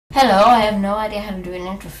Hello, I have no idea how to do an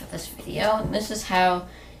intro for this video. This is how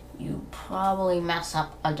you probably mess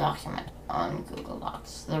up a document on Google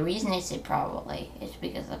Docs. The reason I say probably is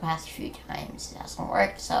because the past few times it hasn't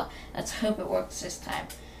worked, so let's hope it works this time.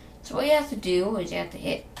 So what you have to do is you have to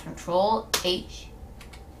hit Control H.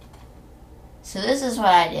 So this is what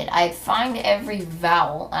I did. I find every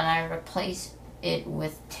vowel and I replace it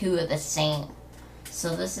with two of the same.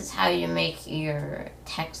 So this is how you make your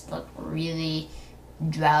text look really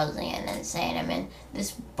drowsy and insane. I mean, this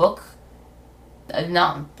book,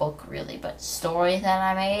 not book really, but story that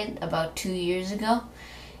I made about 2 years ago,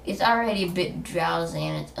 it's already a bit drowsy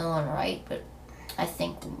in its own right, but I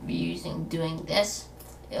think doing this,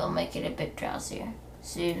 it'll make it a bit drowsier.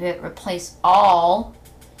 So you hit replace all,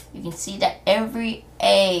 you can see that every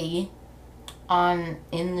A in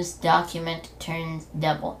this document turns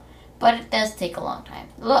double, but it does take a long time.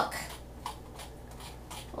 Look.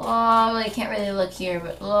 Oh, well, you can't really look here,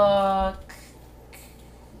 but look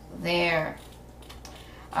there.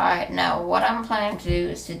 Alright, now what I'm planning to do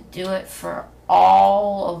is to do it for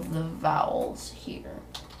all of the vowels here.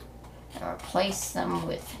 And replace them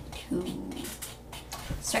with two.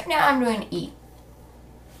 So right now I'm doing E.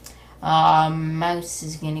 Mouse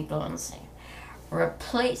is gonna go insane.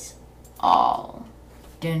 Replace all.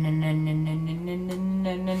 No,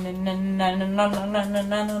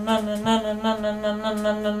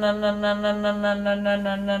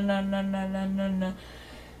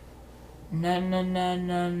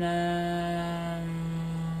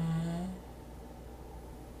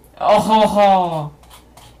 oh,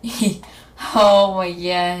 oh my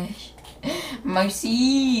gosh.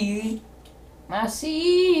 Mousy.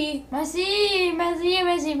 Mousy. Mousy. Mousy.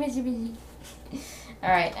 Mousy. Mousy.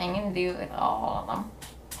 Alright, I'm gonna do it with all of them.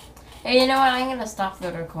 Hey, you know what? I'm gonna stop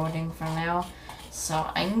the recording for now. So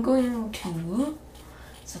I'm going to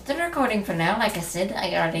stop the recording for now. Like I said, I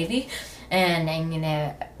got ready. And I'm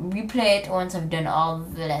gonna replay it once I've done all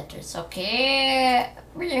the letters. Okay?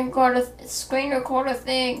 Screen recorder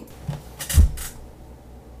thing.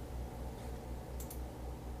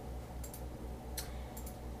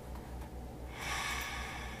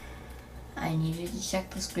 I needed to check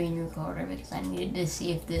the screen recorder because I needed to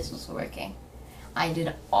see if this was working. I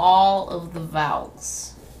did all of the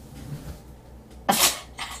vowels.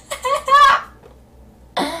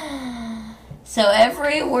 So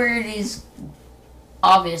every word is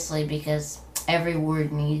obviously because every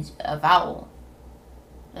word needs a vowel.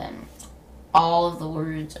 Then all of the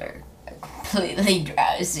words are completely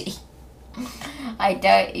drowsy. I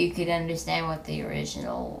doubt you could understand what the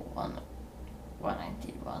original one what I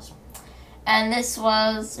did was. And this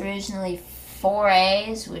was originally 4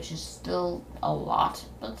 A's, which is still a lot,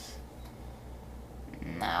 but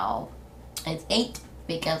now it's 8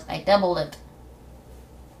 because I doubled it.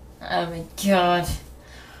 Oh my god.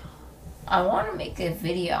 I want to make a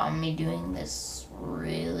video on me doing this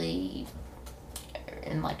really,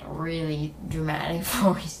 in like a really dramatic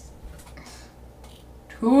voice.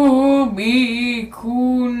 To be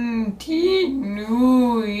continued.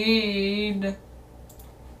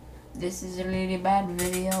 This is a really bad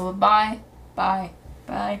video. Bye. Bye.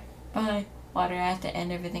 Bye. Bye. Why do I have to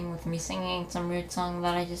end everything with me singing some weird song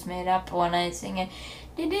that I just made up when I sing it?